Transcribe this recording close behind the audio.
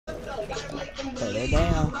Put it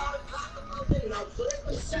down.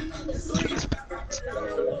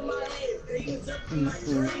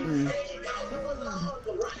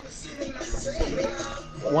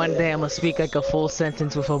 One day I'ma speak like a full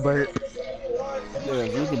sentence with a burp. Dude,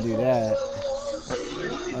 if you could do that,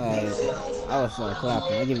 I would start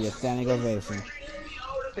clapping. I give you a standing ovation.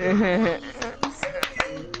 Good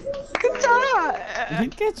job!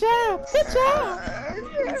 Good job. Good job.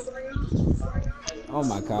 Oh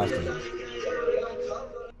my costume.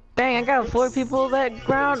 Dang, I got 4 people that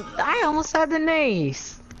ground. I almost had the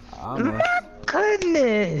nace. My Almost.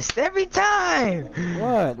 goodness, every time.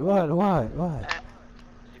 What?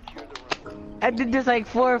 I did this like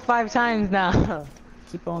 4 or 5 times now.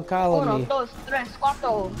 Keep on calling me. 1, 2, 3,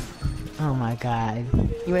 4. Oh my god.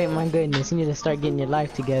 You ain't my goodness. You need to start getting your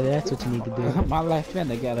life together. That's what you need to do. My life been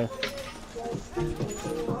together.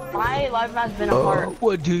 My life has been apart.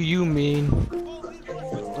 What do you mean?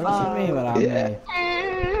 What do you mean what I mean?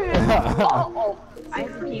 Oh, I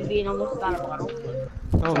have a TV and almost got a bottle.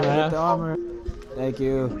 Oh Get man. the armor. Thank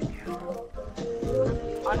you.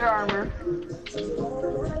 Under Armour.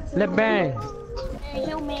 Let bang. What do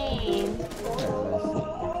you mean?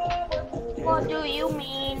 What do you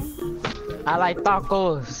mean? I like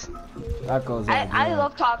tacos. Tacos. I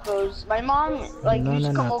love tacos. My mom used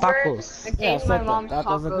to come over tacos. and Yeah, taste my mom's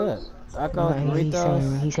tacos are good. Tacos, No,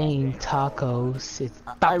 burritos. he's saying tacos. It's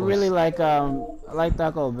tacos. I really like I like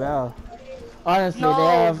Taco Bell. Honestly, No, they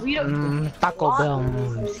have. we don't. Taco Bell.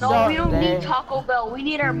 No, we don't they- need Taco Bell. We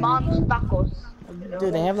need our mom's tacos.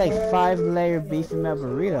 Dude, they have like 5-layer beef and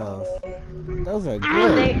burritos. Those are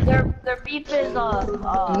good. Their beef is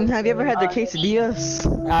Have you ever had their quesadillas?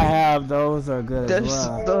 I have. Those are good as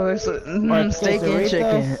well. Those Or steak and quesadillas?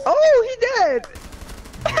 chicken. Oh, he dead.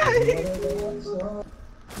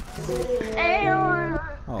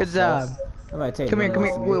 Oh, Good job. Somebody take Come here, one come of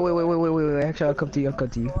here. those. Wait. Actually, I'll come to you.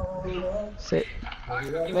 Sit.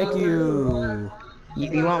 Thank you.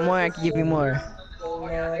 You want more? I can give you more.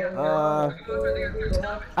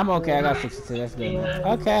 I'm okay. I got 62. That's good.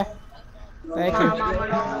 Okay. Thank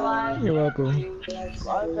you. You're welcome.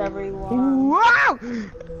 Loves everyone. Wow!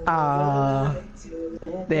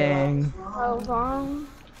 Dang. So long.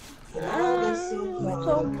 So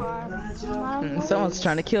hard. Someone's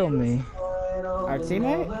trying to kill me. Our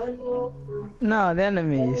teammate? No, the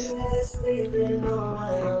enemies.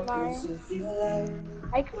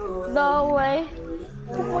 Like the way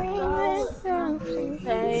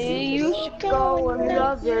hey, you should go and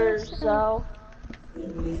love yourself.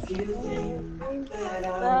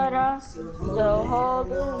 Better still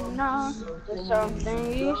holding on to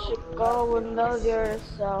something. You should go and love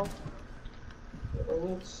yourself.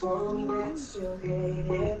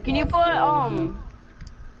 Can you put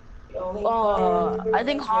I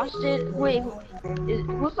think hostage. Wait,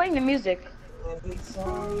 who's playing the music?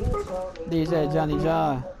 You said Johnny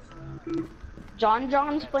John.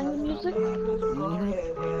 John's playing the music?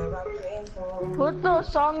 Put the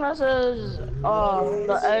song that says,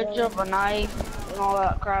 the edge of a knife and all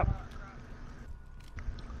that crap.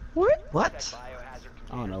 What?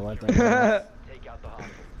 I don't know what that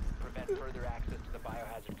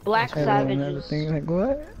Black Savages. Like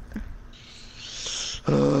what?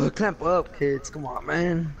 Clamp up, kids. Come on,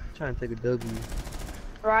 man. Trying to take a W.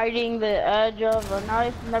 Riding the edge of a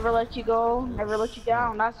knife, never let you go, never let you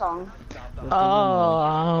down. That song.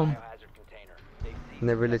 Oh,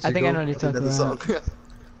 Never let you I think go. I know what you're talking That's the about. song.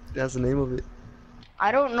 That's the name of it.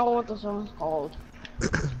 I don't know what the song's called.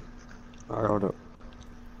 Alright, hold up.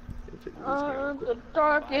 The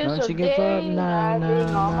darkest Don't of you give up, days, nah, having a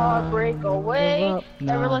nah, heartbreak nah. away, Give up,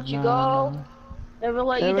 never nah, let you nah, go, nah. never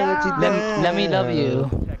let you Never let you down. down. Let me love you.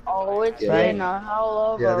 Oh, it's Yeah. been a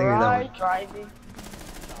hell of Yeah, I a think it's that ride one. driving.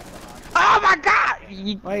 Oh my god!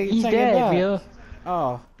 Why you He's taking it dead, back? bro.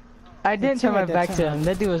 Oh, I didn't turn my teammate that back to time. him.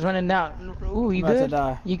 That dude was running out. Ooh, you I'm about to good?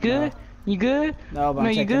 die. You good? You good? no, but No, I'm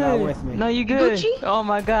you taking him out good? with me. No, you good? Gucci? Oh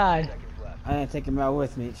my god. I didn't take him out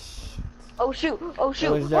with me. Shh. Oh shoot! Oh It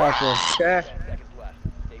shoot! was Jackal. Yeah.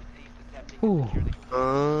 Ooh.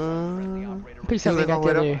 Please tell me you got the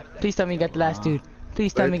other. Please tell me you got the last dude.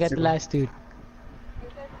 Please tell me you got the last dude.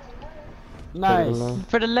 Nice.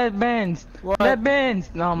 For the lesbians. What? Lesbians.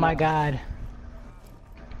 Oh my god.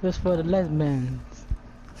 Just for the lesbians.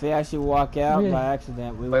 If he actually walk out Yeah. by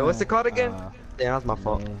accident, we Wait, what's win. it called again? Damn, that's my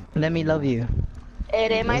fault. Yeah. Let me love you.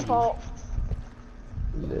 It ain't my fault.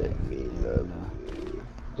 Let me love you.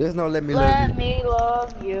 There's no let me love Let you. me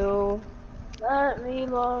love you. Let me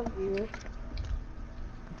love you.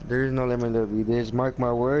 There is no let me love you. There's mark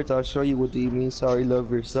my words. I'll show you what do you mean. Sorry,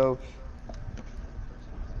 love yourself.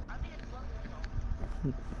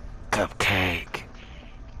 Cupcake.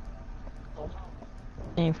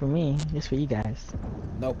 Ain't for me. It's for you guys.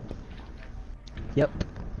 Nope. Yep.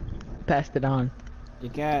 Passed it on. You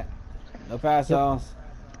can't. No pass-ons.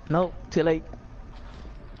 Nope. Too late.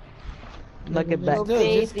 Look at back. So Dude,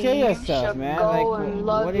 baby, just kill you yourself, should man. Go Like, and what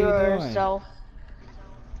love are you doing? yourself.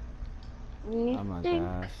 Oh my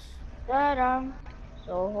gosh. That I'm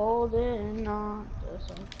so holding on to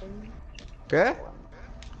something. Yeah?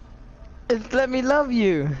 It's Let Me Love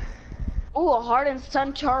You. Ooh, a Heart and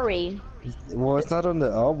Centauri. Well, it's not on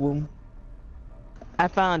the album. I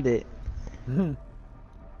found it. Now,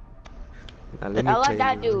 let me I tell like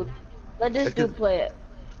that you. dude. Let this dude play it.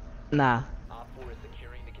 Nah.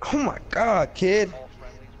 Oh my god, kid.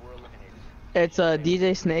 It's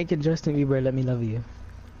DJ Snake and Justin Bieber. Let Me Love You.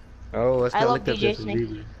 Oh, let's I not love look up DJ Justin Snake.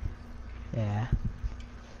 Bieber. Yeah.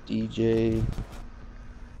 DJ.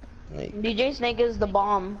 Snake. DJ Snake is the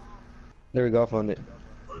bomb. There we go, I found it.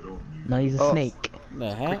 No, he's a Oh. snake.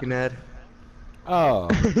 The heck? Freaking ad. Oh.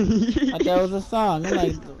 I thought that was a song. I'm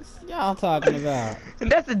like, what y'all talking about?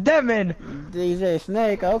 That's a demon. DJ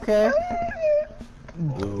Snake, okay.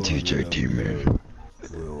 DJ Demon.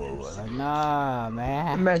 Like, nah,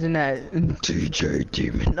 man. Imagine that. DJ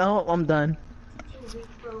Demon. No, I'm done.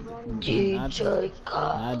 DJ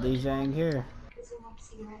God. Not DJing here.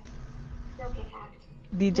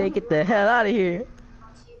 DJ, get the hell out of here.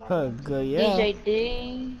 Good, yeah. DJ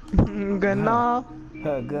D. Good enough.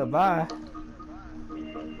 Goodbye.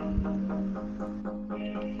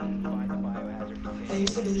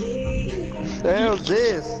 The hell's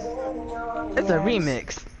this? It's a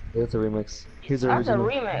remix. It's a remix. Here's the That's a original.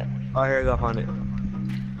 remix. Oh, here I go, found it.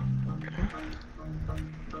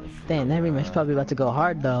 Damn, that remix probably about to go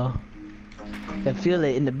hard though. Can feel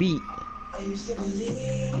it in the beat.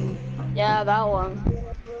 Yeah, that one.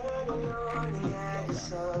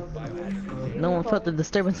 No one felt the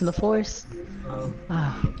disturbance in the forest.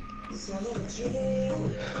 Ah.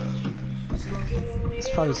 It's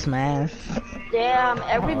probably Smash. Damn,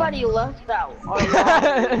 everybody left out.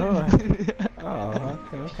 Oh,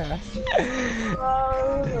 okay.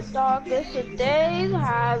 The darkest of days,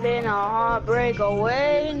 having a heartbreak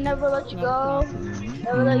away, never let you go,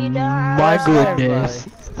 never let you down. My goodness.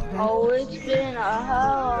 Oh, it's been a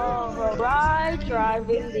hell of a ride,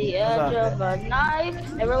 driving the edge of a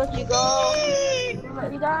knife, never let you go, never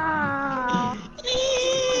let you down.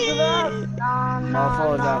 Give up, nah, nah,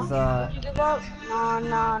 Motherfuckers nah. outside. Give up, nah,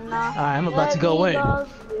 nah, nah. Alright, I'm about to go in.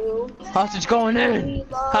 Hostage going in.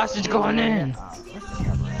 Hostage going in.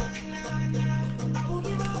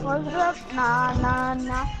 What's up? Nah, nah,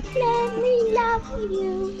 nah. Let me love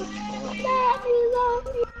you. Let me love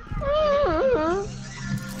you.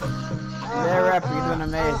 That rapper, you're doing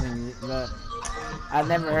amazing. But I've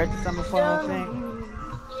never heard this song before, I don't think.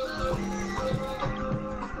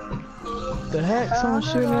 The heck? Someone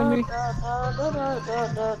shooting at me?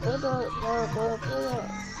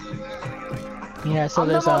 Yeah, so I'm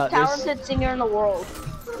the there's most this. talented singer in the world.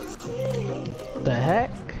 The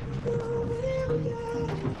heck?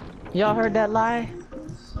 Y'all heard that lie?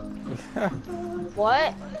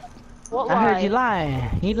 What? What lie? I heard you lying.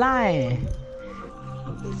 He lying.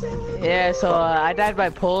 Yeah, so I died by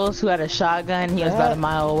Poles who had a shotgun. He was about a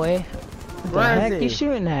mile away. What the Where is heck he? you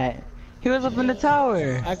shooting at? He was up in the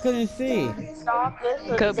tower. I couldn't see. Darkest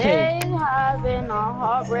of Cupcake. days, having a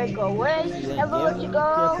heartbreak away. Never let you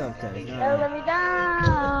go. Never let me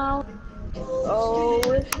down. Oh,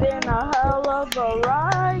 it's been a hell of a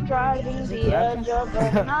ride, driving the edge of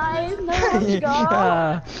a knife. Never let you go.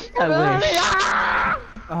 I Never let me wish. down.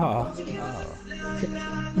 Oh.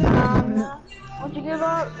 Nah, nah. Won't you give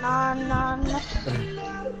up? Nah, nah, nah.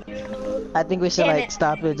 I think we should Damn like it.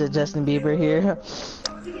 stop it to Justin Bieber here.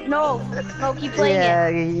 No, no, keep playing Yeah,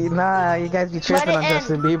 it. nah, you guys be tripping it on end.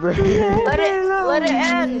 Justin Bieber. Let it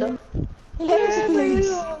end. Yes, please.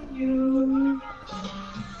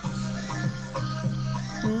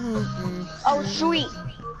 Oh, sweet.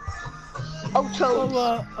 Oh, chose.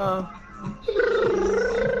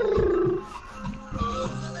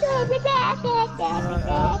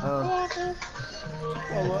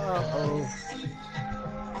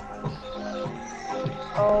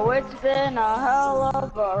 Oh, it's been a hell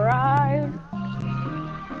of a ride.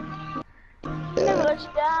 Never let you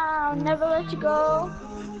down, never let you go.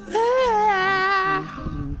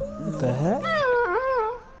 What the heck?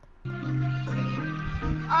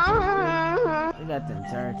 We got the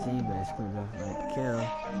entire team basically left like kill. I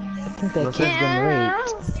think that kid's been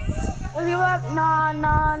raped. Won't you give up? Nah,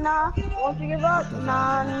 nah, nah. Won't you give up?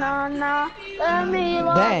 Nah, nah, nah. Let me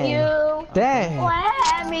love Dang. you. Dang.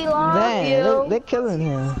 Let me love Dang, you. they're killing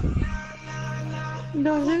him.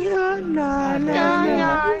 No, no, no, Nah,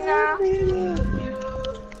 nah, nah.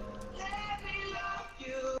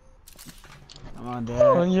 on,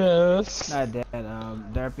 Oh, Dad. yes. Not Dad,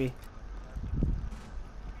 Derpy.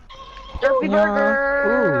 Derpy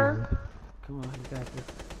Burger. Ooh. Come on, you got this.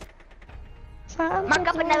 Mark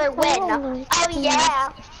up another win. Oh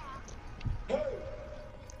yeah.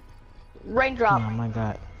 Raindrop. Oh my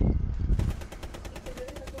god.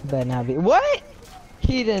 Better not be. What?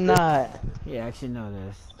 He did not. He actually know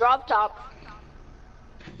this. Drop top.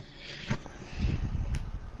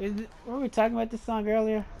 Were we talking about this song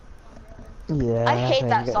earlier? Yeah. I hate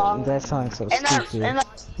that song. That song's so And stupid.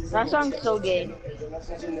 that song's so gay.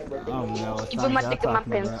 Oh no, what Keep song my y'all dick in my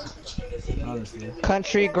talking pants. about? Honestly.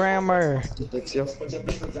 Country grammar. But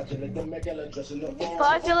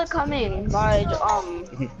I feel it coming by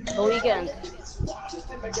the weekend.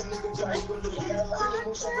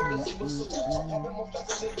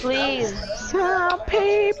 Please. Some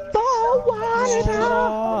people want it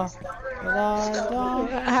all.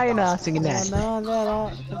 How you not singing that?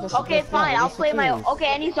 Okay, fine. I'll play my. Okay,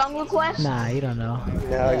 any song request? Nah, you don't know.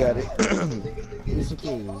 Now I got it. Alicia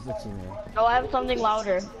Keys, what's your name? No, I have something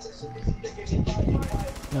louder.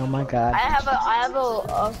 Oh my god. I have a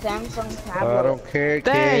Samsung tablet. I don't care, kid.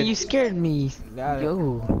 Dang, you scared me. Got it.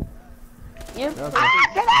 Yo. You. Okay.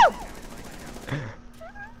 Get out!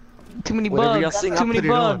 Too many Whatever y'all bugs. sing, Too I'll many put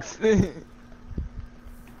it on. bugs. Wait.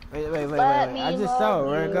 Let I me just saw it.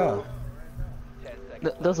 Where'd it go?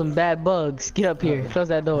 Those some bad bugs. Get up here. Close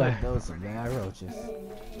that door. Those some bad roaches.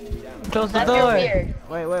 Close the That's door. weird.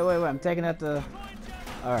 Wait. I'm taking out the.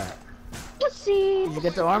 Alright. Pussy. Did you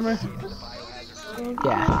get the armor?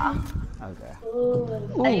 Yeah. Okay.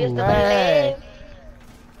 I used to Hey.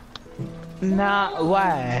 believe. Nah,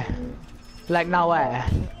 why? Like, now why?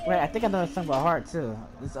 Wait, I think I know a song about Heart too.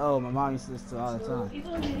 It's old. My mom used to listen to it all the time.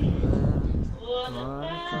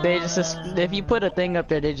 They just, if you put a thing up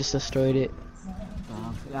there, they just destroyed it.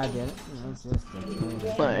 I get it. It's just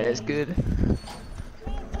Alright, that's good.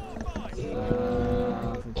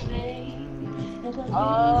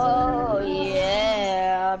 Oh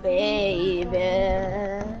yeah, baby.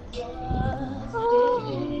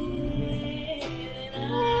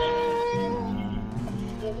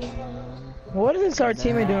 What is our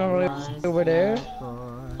teammate doing right over there?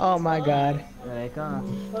 Oh my god. There they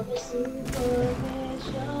come.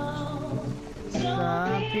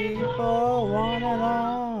 Some people want it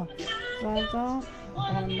all. Some don't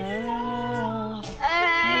want it all.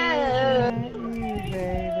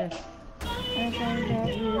 Baby.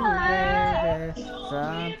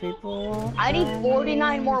 Some people want I need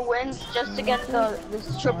 49 more wins just to get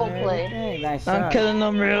this triple play. Nice I'm shot. killing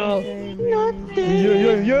them real. Yeah.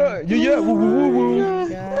 Woo, woo,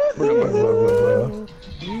 woo, woo.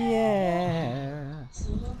 Yeah.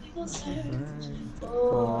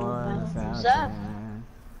 Zeph,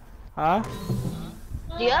 Huh?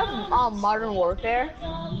 do you have Modern Warfare?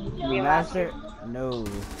 Remaster? No.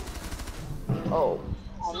 Oh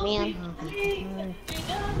man.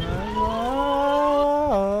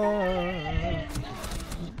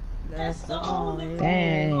 That's the only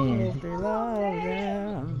Dang. way to love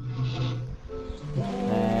them.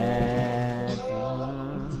 That's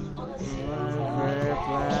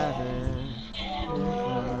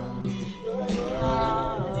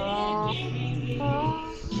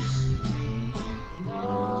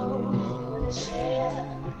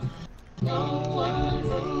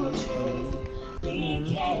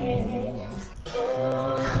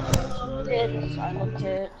Tits, I love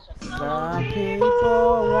tits. Some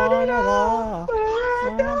people want it all.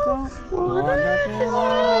 Some don't want nothing at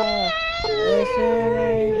all. They say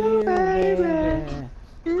they you, baby.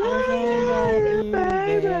 They say that you,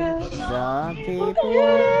 baby. Some people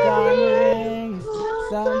want diamond rings.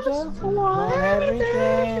 Some just want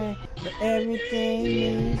everything. But everything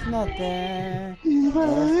means nothing. 'Cause I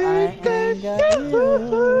ain't got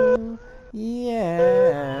you.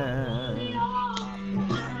 Yeah.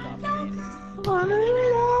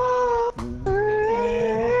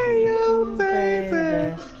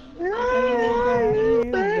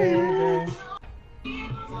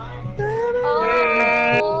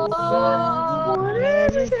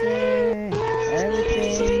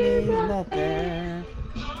 Everything means nothing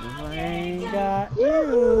if I ain't got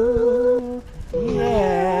you.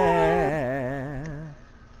 Yeah.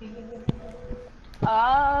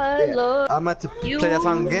 I love I'm about to play that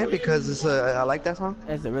song again because it's I like that song.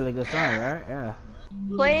 That's a really good song, right? Yeah.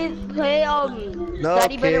 play No,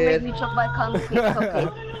 Daddy better make kid. me choke my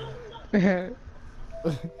cupcake.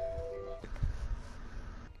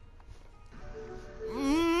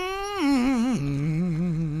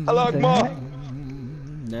 I like more.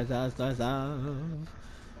 That's how it starts out.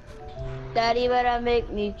 Daddy better make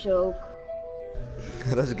me choke.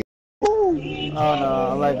 That's good. Oh no,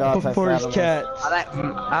 I like all types of Forest animals. cats.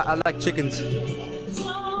 I like chickens.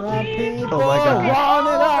 Some people Oh my God. want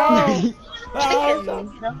it all.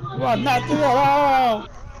 Chickens. Well, not the all.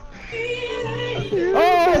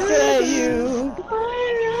 Oh, if it ain't you,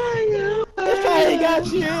 if I ain't got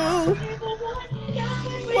you,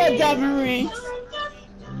 what diamond rings?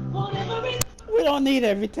 We don't need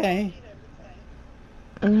everything.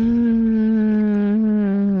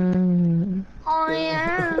 Oh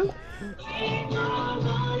yeah.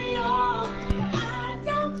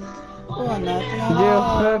 Well, nothing at Your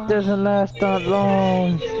all. effect doesn't last that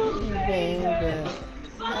long. Baby,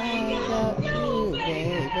 I got you,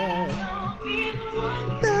 baby.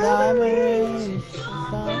 Diamond rings,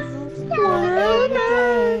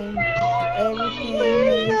 everything, everything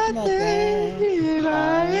means nothing. I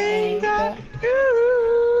ain't got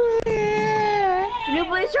Can you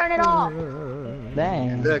please turn it off?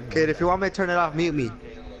 Dang. Look, kid, if you want me to turn it off, mute me.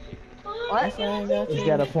 What? He's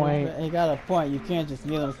got a point. He got a point. You can't just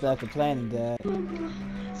mute him and start complaining, Dad.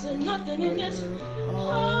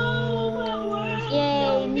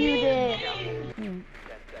 Yay, muted.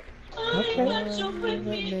 Okay.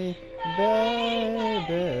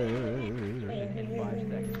 Baby.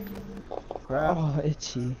 Crap. Oh,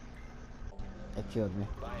 itchy. It killed me.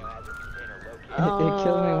 It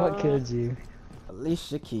killed me. What killed you?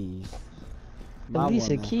 Alicia Keys. My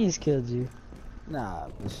Alicia woman. Keys killed you. Nah,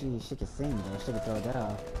 but she can sing though. She can throw it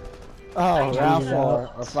down. Oh, round 4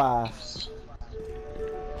 or 5.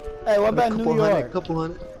 Hey, what about New York? Couple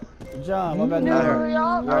hundred. John, what about New New York?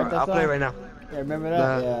 York. Alright, that's I'll play all? right now. Yeah, remember that?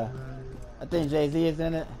 Nah. Yeah. I think Jay-Z is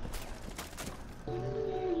in it.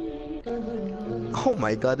 Oh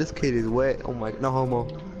my God, this kid is wet. Oh my, no homo.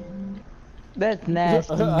 That's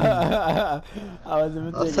nasty. I wasn't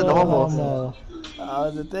even I thinking said no of homo. I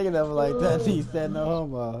wasn't thinking of it like that. He said no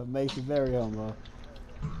homo. It makes you very homo.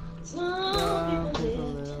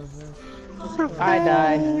 I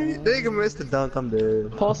died. Nigga missed the dunk, I'm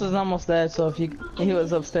dead. Pulse is almost dead, so if he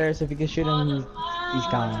was upstairs, if you could shoot him, he's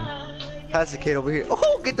gone. Pass the kid over here.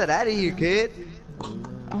 Oh, get that out of here, kid. Oh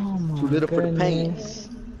my Too little for the paint. goodness.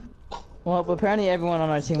 Well, but apparently everyone on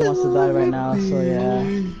our team wants to die right now, so yeah.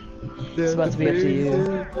 It's about to be up to you.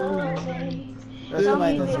 There's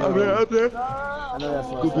somebody in this room. Up there. I know that's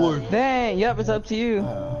what Good boy. Dang, yep, it's up to you.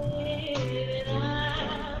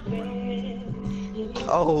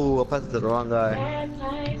 Oh, I passed it to the wrong guy.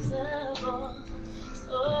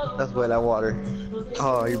 That's why that water.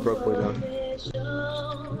 Oh, he broke way down.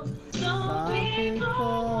 Some people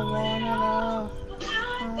want it all.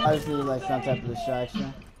 I just need like some type of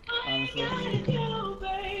distraction, honestly.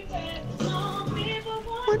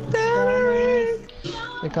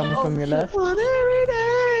 They're coming from your left.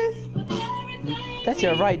 That's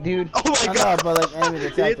your right, dude. Oh my I know, God. but like enemy He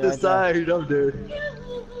detected hit the right there. side, I'm dead.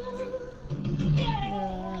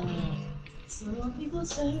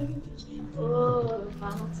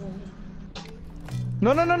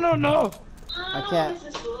 No, no, no, no, no! I can't.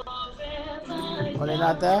 Are they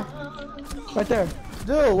not there? Right there.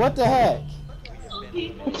 Dude, what the heck?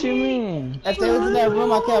 What you mean? If they was in that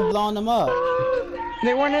room, I kept blowing them up.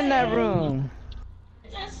 They weren't in that room.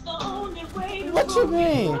 What you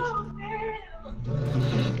mean?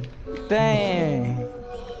 Dang.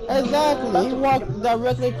 Exactly. He walked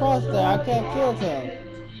directly across there. I can't kill him.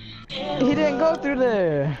 He didn't go through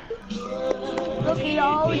there. Look at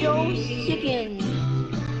all those chickens.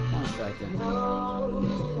 1 second.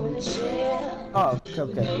 Oh,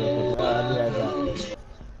 cupcake real quick. I'll be right back.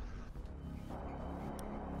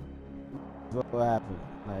 What happened?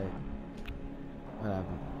 Like, what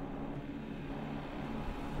happened?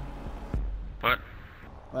 What?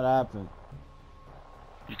 What happened?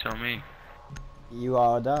 You tell me. You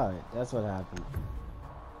all died. That's what happened.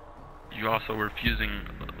 You also were fusing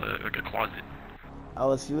like a closet. I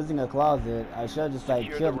was fusing a closet. I should just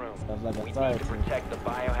like kill myself like I started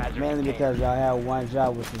to. Mainly because y'all had one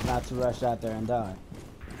job, which was not to rush out there and die.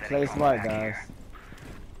 Play smart, guys.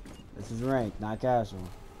 This is ranked, not casual.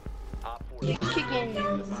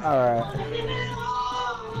 Chickens. Alright.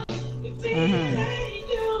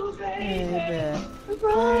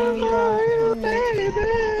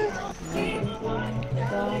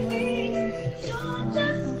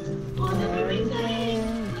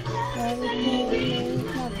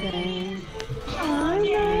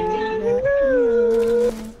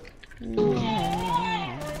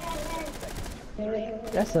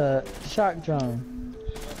 That's a shark drone.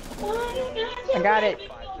 I got it.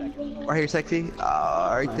 Right here, sexy.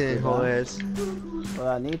 Alright then, whole ass. What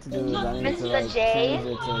I need to do is I need to Mr. like J? change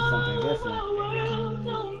it to something different.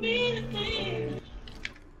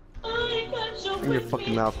 In your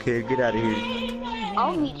fucking mouth, kid. Get out of here.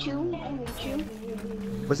 I'll meet you. I'll meet you.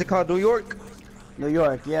 What's it called? New York? New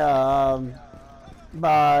York, yeah.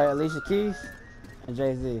 By Alicia Keys and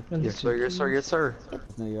Jay-Z. Yes, sir. Yes, sir. Yes, sir.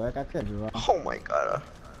 It's New York. I could be wrong. Oh my god.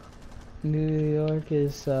 New York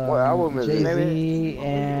is album is it? Jay-Z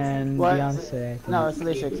and What? Beyonce. No, it's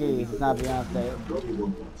Alicia Keys. It's not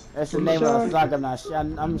Beyonce. It's the name of the song. I'm not sure.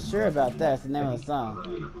 I'm sure about that. It's the name of the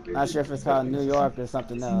song. Not sure if it's called New York or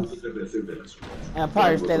something else.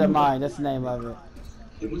 Empire State of Mind. That's the name of it.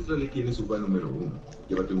 You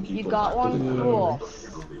got one? Cool.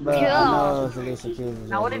 But I Yeah. know it's Alicia Keys.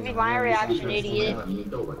 Now what would be my reaction, idiot?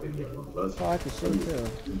 Oh, I can shoot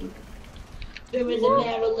too. There is a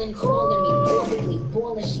Marilyn calling me,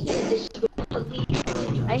 boiling, she said that she would believe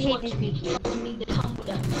it. I hate these people.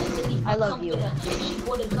 I love you. She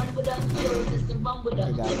bought a gun with her, still just to run with her.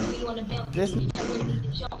 Every on the belt, This- telling me to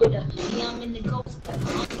jump with her. Yeah, I'm in the ghost.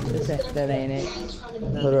 That ain't it.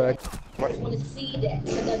 I wanna see that,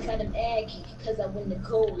 cause I got him aggy, cause I win the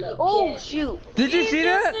cold like Oh yeah. shoot! Did you see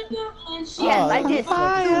that? Yes, I did.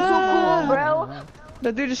 Fire. It was so cool, bro.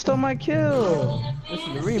 That dude just stole my kill. This is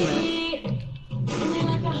the remix.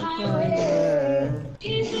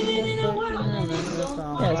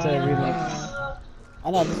 Yeah, it's a remix.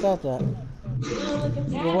 I never thought that.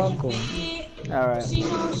 You're welcome. Alright.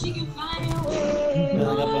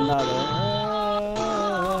 Building up another.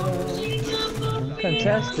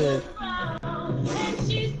 Contested.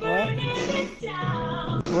 What?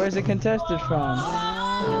 Where's it contested from?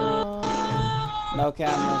 No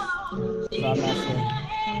cameras. So I'm not sure.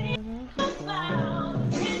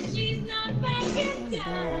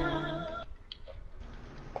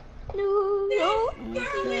 New York.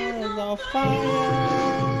 There's a fire.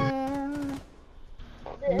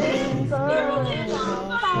 There's a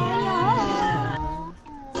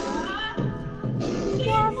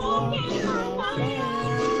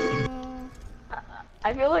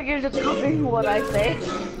I feel like you're just copying what I say.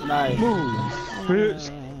 Nice.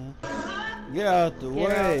 Bitch. Get out the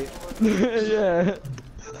way. Yeah.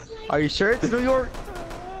 Are you sure it's New York?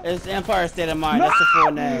 It's Empire State of Mind. That's the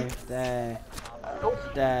full name. Dang.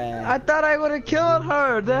 Dang. I thought I would have killed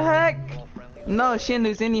her. The heck? No, she didn't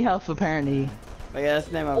lose any health apparently. But yeah, that's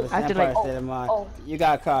the name of it. It's I did Empire like- State of Mind. oh. You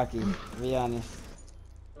got cocky, to be honest.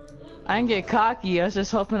 I didn't get cocky. I was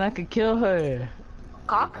just hoping I could kill her.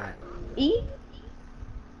 Cock? E?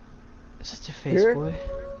 Shut your face, Here? boy.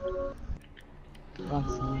 Wrong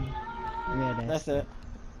song. Yeah, That's it.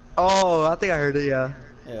 Oh, I think I heard it, yeah.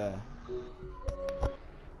 Yeah.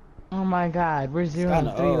 Oh my god, we're 0 and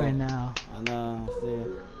kinda 3 old. right now. I know. See.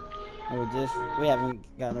 We haven't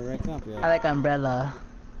gotten a rank up I yet. like Umbrella.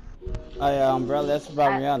 Oh yeah, Umbrella. That's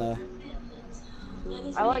about Rihanna.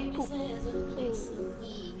 I like poop.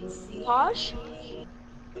 Posh?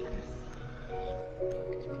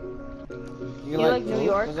 You like New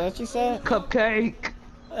York? Was that what you said? Cupcake.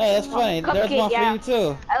 Hey, that's funny. There's Cupcake, one yeah. for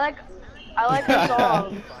you too. I like the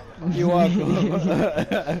song. You're welcome.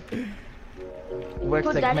 Works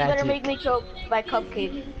But like Daddy better magic. make me choke by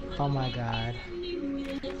Cupcake. Oh my god.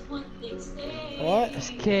 What? This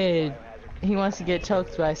kid, he wants to get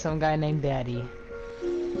choked by some guy named Daddy.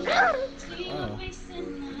 Oh.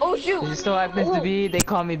 Oh shoot! It just so happens to be, they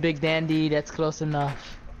call me Big Dandy, that's close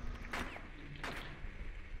enough.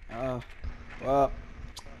 Oh. Well.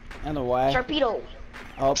 Anyway, Sharpedo.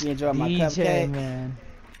 I hope you enjoyed my DJ, cupcake. man.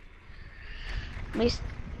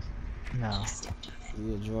 No.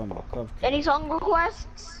 You enjoy my cupcake. Any song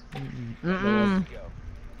requests? Mm-mm.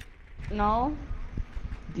 No.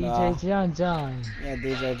 DJ John John. Yeah,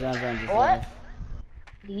 DJ John John just What? left.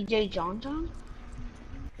 DJ John John?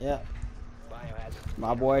 Yep.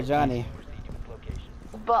 My boy Johnny.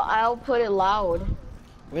 But I'll put it loud.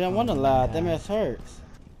 We don't want to loud. That mess hurts.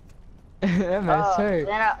 That mess hurt.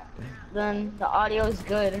 Then the audio is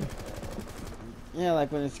good. Yeah,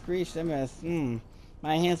 like when it screeched, that mess.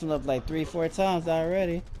 My hands went up like 3-4 times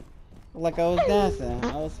already. Like I was dancing.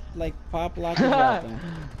 I was like pop locking dropping.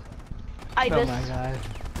 I Oh just my god.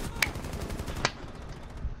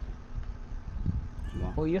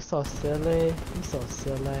 Oh, you're so silly. You're so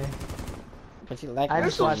silly. But you like I it.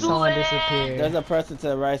 just so watched someone silly. disappear. There's a person to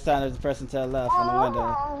the right side, there's a person to the left on the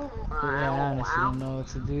window. Yeah, I honestly don't know what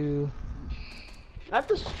to do. I have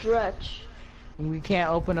to stretch. We can't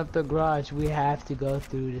open up the garage. We have to go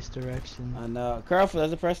through this direction. I know. Careful,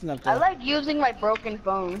 there's a person up there. I like using my broken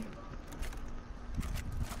phone.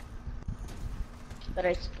 That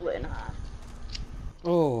I split in half.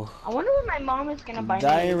 Ooh. I wonder what my mom is gonna buy me.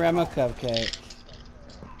 Diorama cupcake.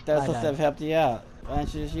 That's Bye, supposed to have helped you out. Why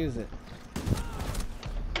don't you just use it?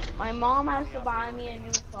 My mom has to buy me a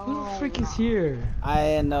new phone. Who the freak is here? I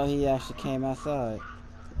didn't know he actually came outside.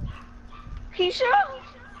 Keisha?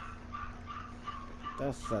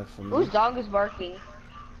 That sucks for me. Whose dog is barking?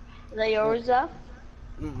 Is that yours, Zeph?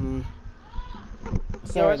 Mm-mm.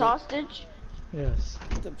 Yours hostage? Yes.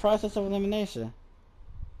 The process of elimination.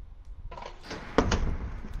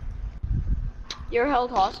 You're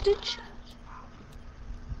held hostage?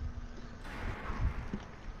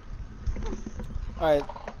 Alright.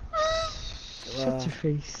 Shut your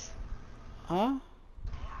face. Huh?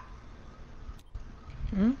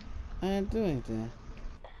 Hmm? I didn't do anything.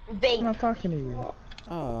 I'm Vape. not talking to you.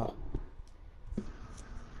 Oh.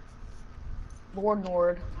 Lord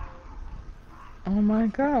Nord. Oh my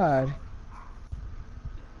god.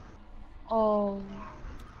 Oh.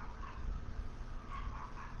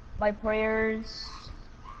 My prayers.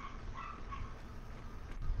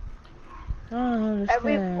 I don't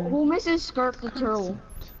understand. Who misses Skirt the Turtle?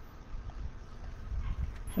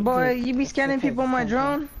 Boy, you be scanning okay, people on my it's okay.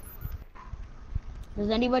 drone? Does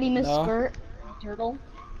anybody miss No. Skirt the Turtle?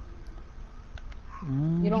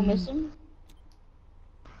 You don't miss him?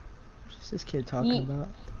 What's this kid talking Ye- about?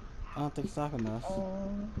 I don't think it's talking enough.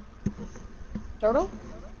 Turtle?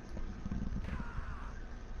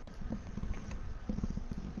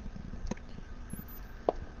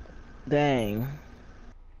 Dang.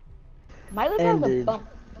 My liver has a Ended. bump.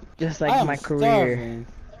 Just I like am my career. starving.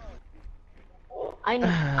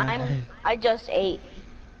 I just ate.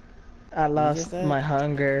 I lost just ate? my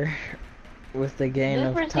hunger with the gain This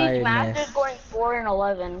of prestige master tiredness. is going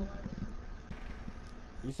 4-11.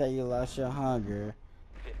 You say you lost your hunger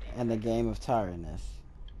in the game of tiredness.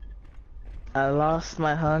 I lost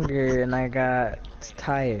my hunger and I got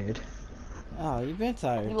tired. Oh, you've been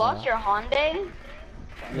tired. You lost your Hyundai?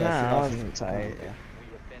 Yes, Nah, you I lost wasn't your tired.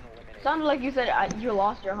 Hyundai. Sounded like you said you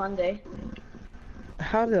lost your Hyundai.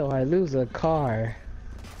 How do I lose a car?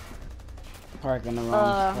 Parking the wrong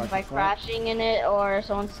By parking spot. crashing in it or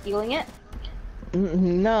someone stealing it?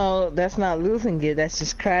 No, that's not losing it. That's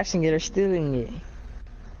just crashing it or stealing it.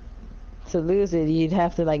 To lose it, you'd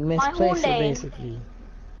have to like misplace it Hyundai. basically.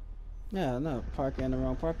 Yeah, no, parking in the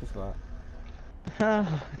wrong parking spot. Huh,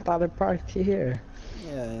 I thought it parked here.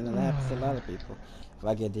 Yeah, you know, that happens to a lot of people. If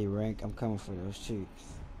I get D-rank, I'm coming for those cheeks.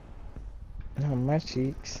 Oh, my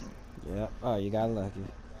cheeks. Yep. Oh, you got lucky.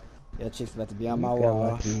 Your cheeks about to be on You my got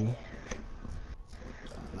wall. lucky.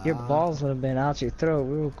 Your Nah. balls would have been out your throat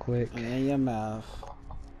real quick. And in your mouth.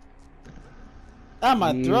 Out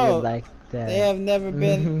my You throat. would like that. They have never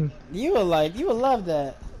been. You would love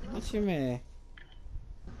that. What you mean?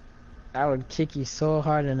 I would kick you so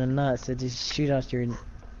hard in the nuts to just shoot out your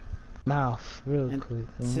mouth real And quick.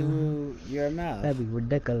 to your mouth. That'd be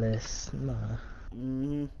ridiculous. Nah.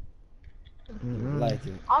 Mm-hmm. Mm-mm. Like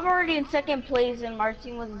it. I'm already in second place and my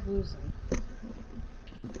team was losing.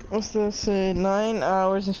 What's this? 9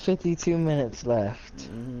 hours and 52 minutes left.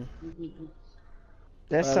 Mm-hmm.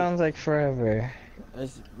 That Well- sounds like forever.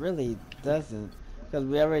 It really doesn't. Because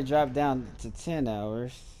we already dropped down to 10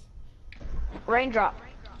 hours. Raindrop.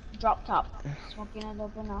 Drop top. Smoking it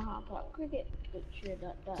up in a hot pot. Cricket. Good shit,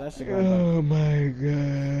 that. So that's going my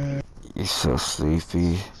god. You're so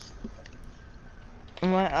sleepy.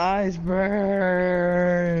 My eyes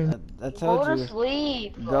burn. I Go told to you.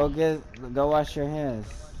 sleep. Go wash your hands.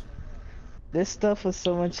 This stuff was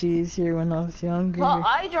so much easier when I was younger. Put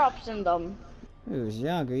eye drops in them. You was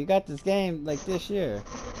younger. You got this game like this year.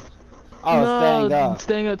 Oh, staying up.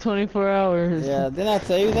 Staying up 24 hours. Yeah, didn't I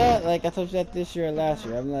tell you that? Like I told you that this year or last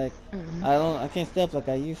year. I'm like, I can't stay up like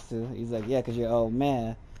I used to. He's like, yeah, 'cause you're an old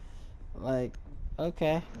man. Like,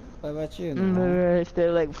 okay. What about you? I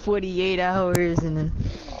stayed like 48 hours and then,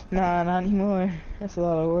 nah, not anymore. That's a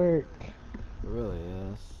lot of work. It really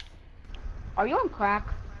is. Are you on crack?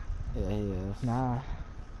 Yeah, he is. Nah.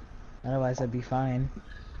 Otherwise I'd be fine.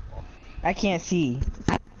 I can't see.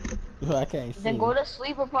 I can't see. Then go to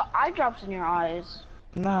sleep or put eye drops in your eyes.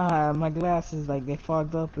 Nah, my glasses, like, they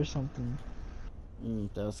fogged up or something.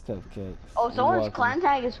 Those cupcakes. Oh, You're someone's welcome. clan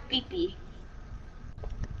tag is Pee-Pee.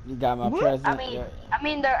 You got my What? present. I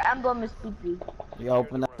mean their emblem is Pee-Pee. You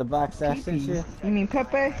open up the box I sent you. You mean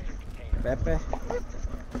Pepe? Pepe. Pepe.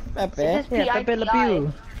 It says Yeah, Pepe Le P-I-P-I.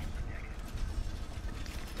 Pew.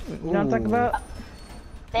 You know what I'm talking about? Yeah,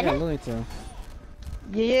 Bennett? Looney Tunes.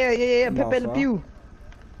 Yeah, Pepe Le Motherfucker. Pew.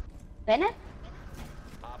 Bennett?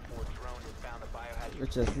 You're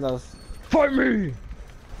just lost. Fight me!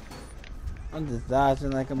 I'm just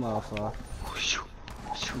dodging like a motherfucker.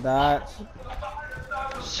 Dodge.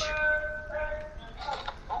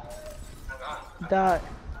 Dot.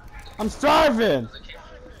 I'm starving.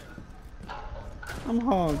 I'm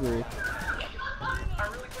hungry.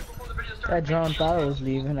 That drone thought I was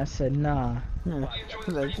leaving. I said, nah.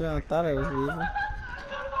 That John thought I was leaving.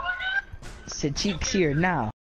 said cheeks here now.